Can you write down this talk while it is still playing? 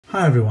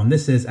Hi everyone,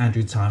 this is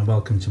Andrew Tsai and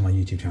welcome to my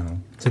YouTube channel.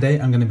 Today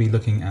I'm going to be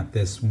looking at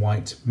this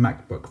white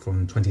MacBook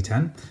from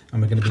 2010 and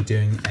we're going to be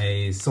doing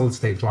a solid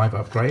state drive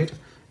upgrade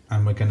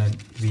and we're going to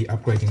be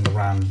upgrading the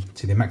RAM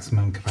to the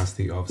maximum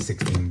capacity of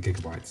 16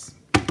 gigabytes.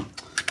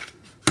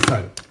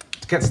 So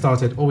to get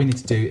started, all we need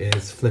to do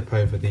is flip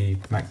over the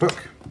MacBook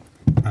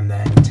and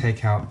then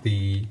take out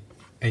the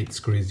 8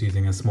 screws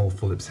using a small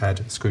Phillips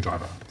head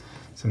screwdriver.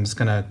 So I'm just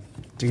going to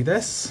do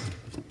this.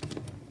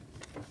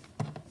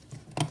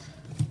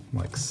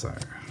 Like so.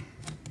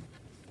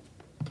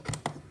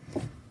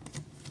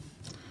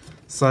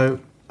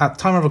 So at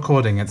the time of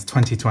recording it's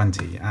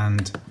 2020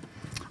 and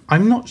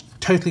I'm not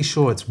totally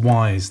sure it's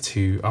wise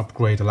to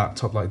upgrade a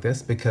laptop like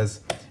this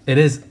because it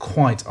is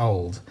quite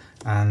old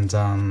and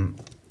I'm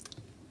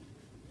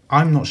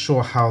not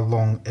sure how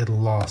long it'll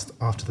last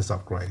after this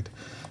upgrade.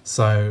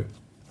 So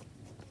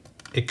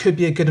it could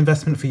be a good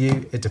investment for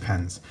you, it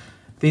depends.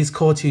 These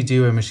Core 2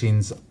 Duo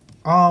machines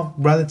are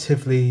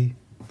relatively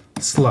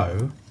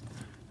slow,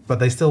 but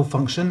they still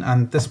function,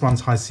 and this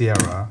runs High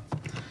Sierra,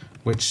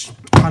 which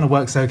kind of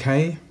works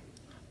okay,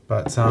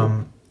 but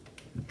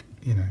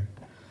you know,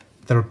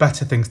 there are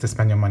better things to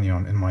spend your money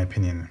on, in my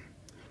opinion.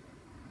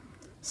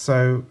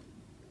 So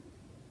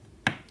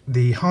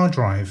the hard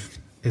drive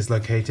is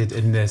located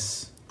in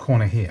this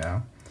corner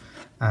here,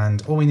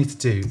 and all we need to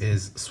do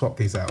is swap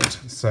these out.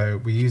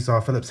 So we use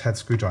our Phillips head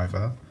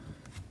screwdriver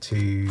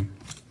to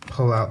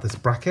pull out this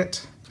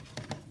bracket.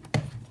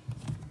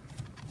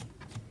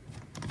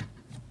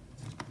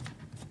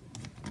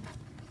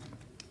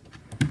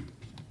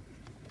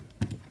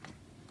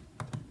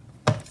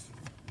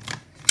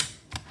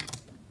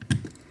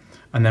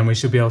 And then we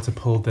should be able to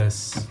pull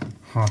this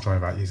hard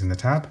drive out using the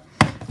tab.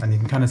 And you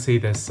can kind of see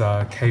this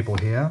cable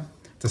here,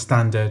 the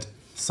standard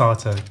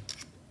SATA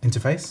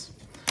interface.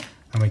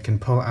 And we can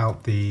pull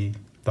out the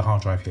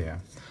hard drive here.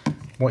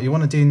 What you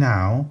want to do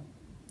now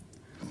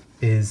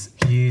is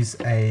use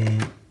a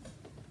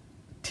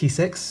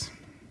T6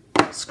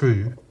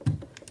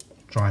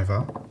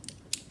 screwdriver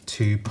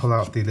to pull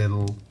out the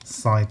little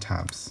side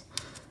tabs,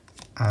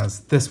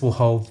 as this will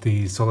hold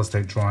the solid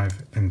state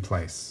drive in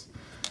place.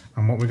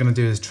 And what we're going to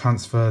do is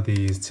transfer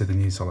these to the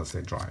new solid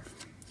state drive.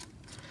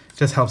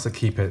 Just helps it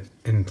keep it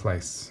in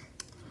place.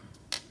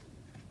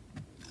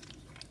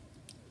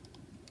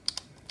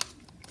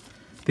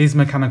 These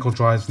mechanical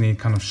drives need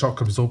kind of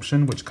shock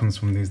absorption, which comes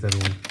from these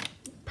little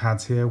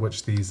pads here,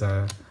 which these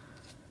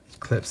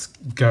clips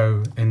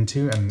go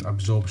into and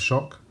absorb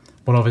shock.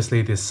 But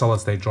obviously this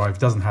solid state drive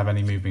doesn't have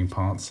any moving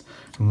parts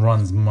and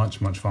runs much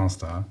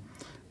faster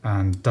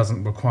and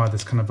doesn't require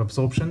this kind of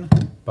absorption,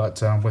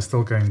 but we're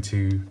still going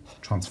to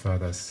transfer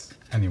this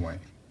anyway.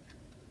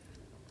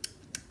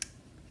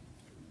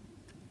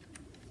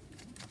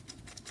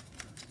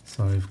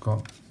 So we've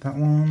got that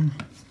one.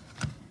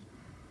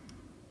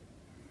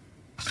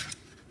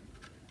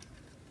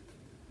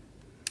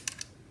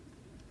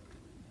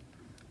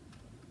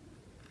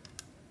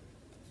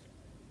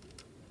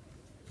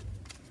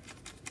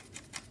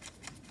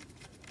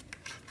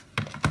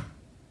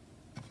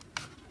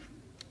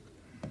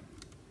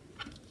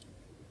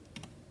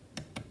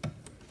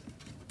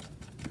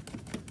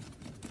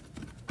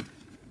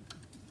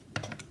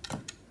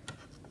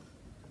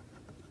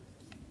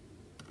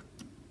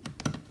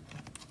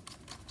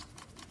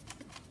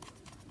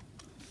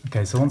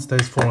 Okay, so once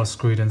those 4 are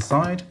screwed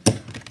inside, I'm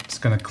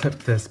just going to clip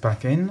this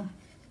back in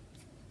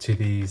to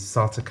the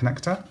SATA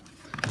connector,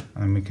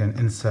 and we can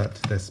insert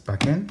this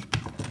back in.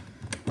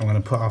 I'm going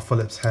to put our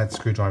Phillips head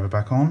screwdriver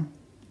back on,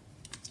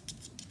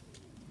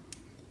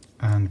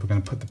 and we're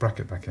going to put the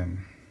bracket back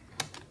in.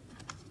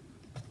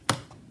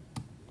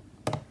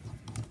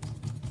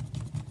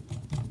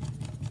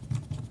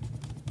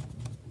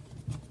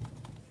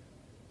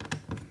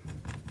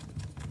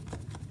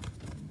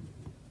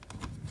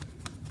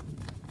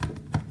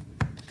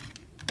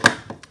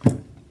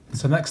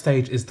 So next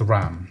stage is the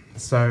RAM.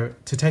 So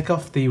to take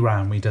off the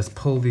RAM, we just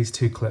pull these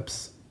 2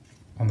 clips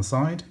on the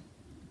side.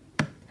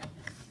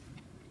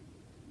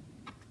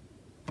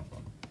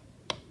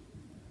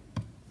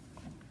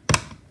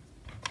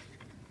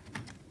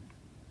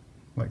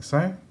 Like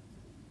so.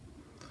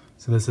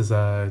 So this is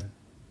a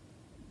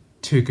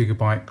 2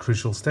 gigabyte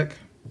crucial stick.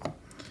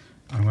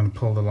 I'm going to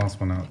pull the last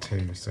one out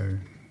too, so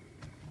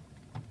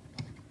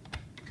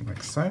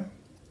like so.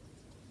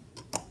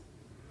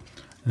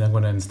 And then I'm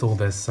going to install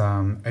this 8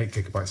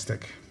 gigabyte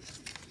stick.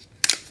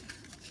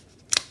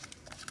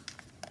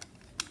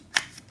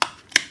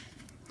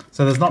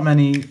 So there's not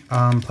many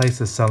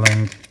places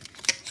selling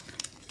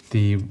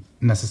the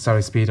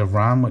necessary speed of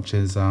RAM, which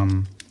is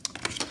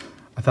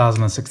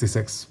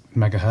 1066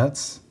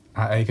 megahertz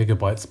at 8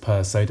 gigabytes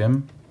per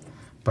SODIMM.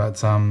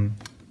 But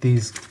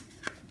these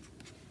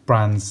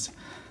brands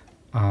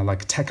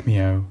like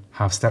Tecmio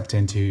have stepped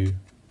in to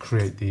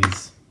create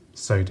these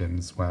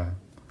SODIMMs where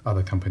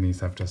other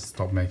companies have just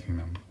stopped making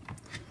them.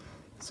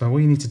 So what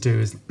you need to do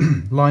is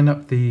line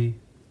up the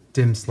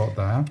DIMM slot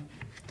there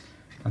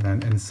and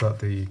then insert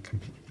the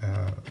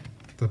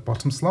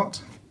bottom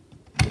slot.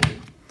 I'm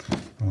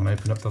going to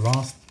open up the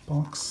last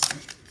box.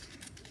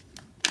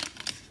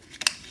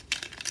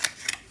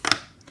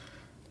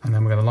 And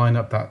then we're going to line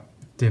up that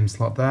DIMM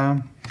slot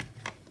there,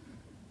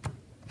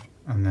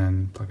 and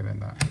then plug it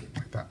in there,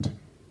 like that.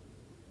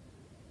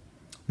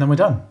 Then we're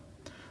done.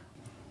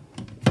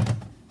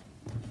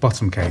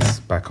 Bottom case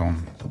back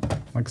on,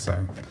 like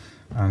so.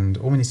 And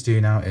all we need to do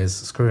now is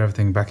screw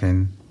everything back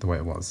in the way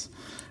it was.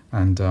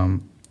 And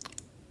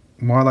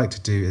what I like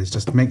to do is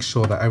just make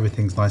sure that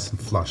everything's nice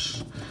and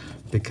flush,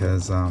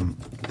 because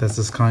there's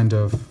this kind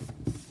of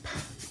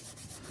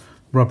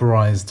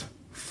rubberized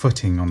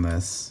footing on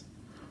this,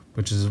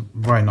 which is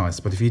very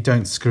nice. But if you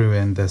don't screw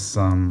in this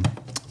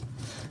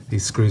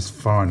these screws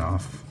far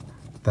enough,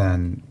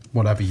 then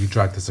whatever you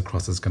drag this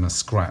across is going to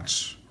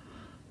scratch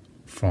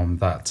from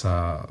that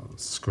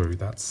screw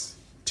that's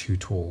too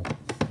tall.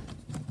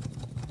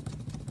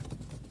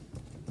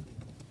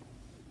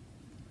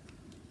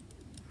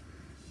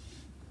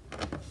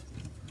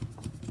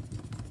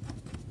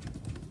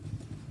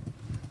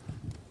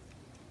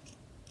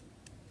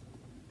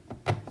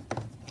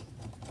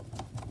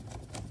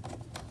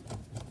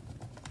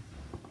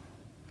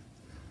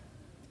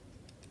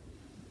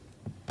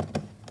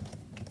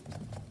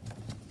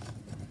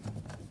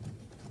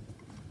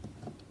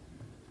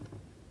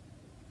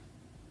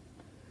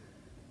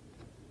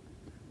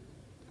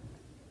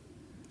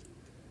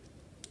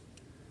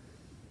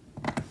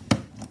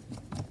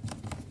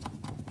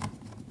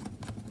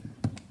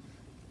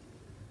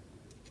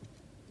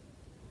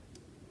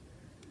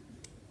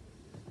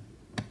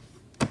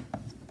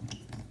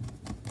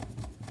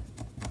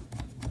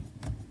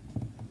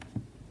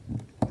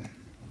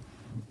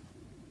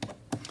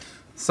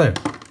 So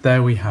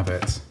there we have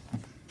it.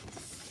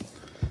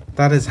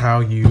 That is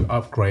how you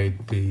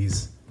upgrade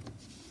these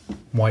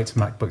white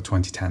MacBook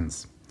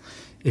 2010s.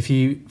 If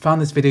you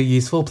found this video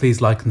useful,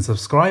 please like and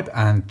subscribe,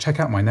 and check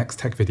out my next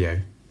tech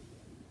video.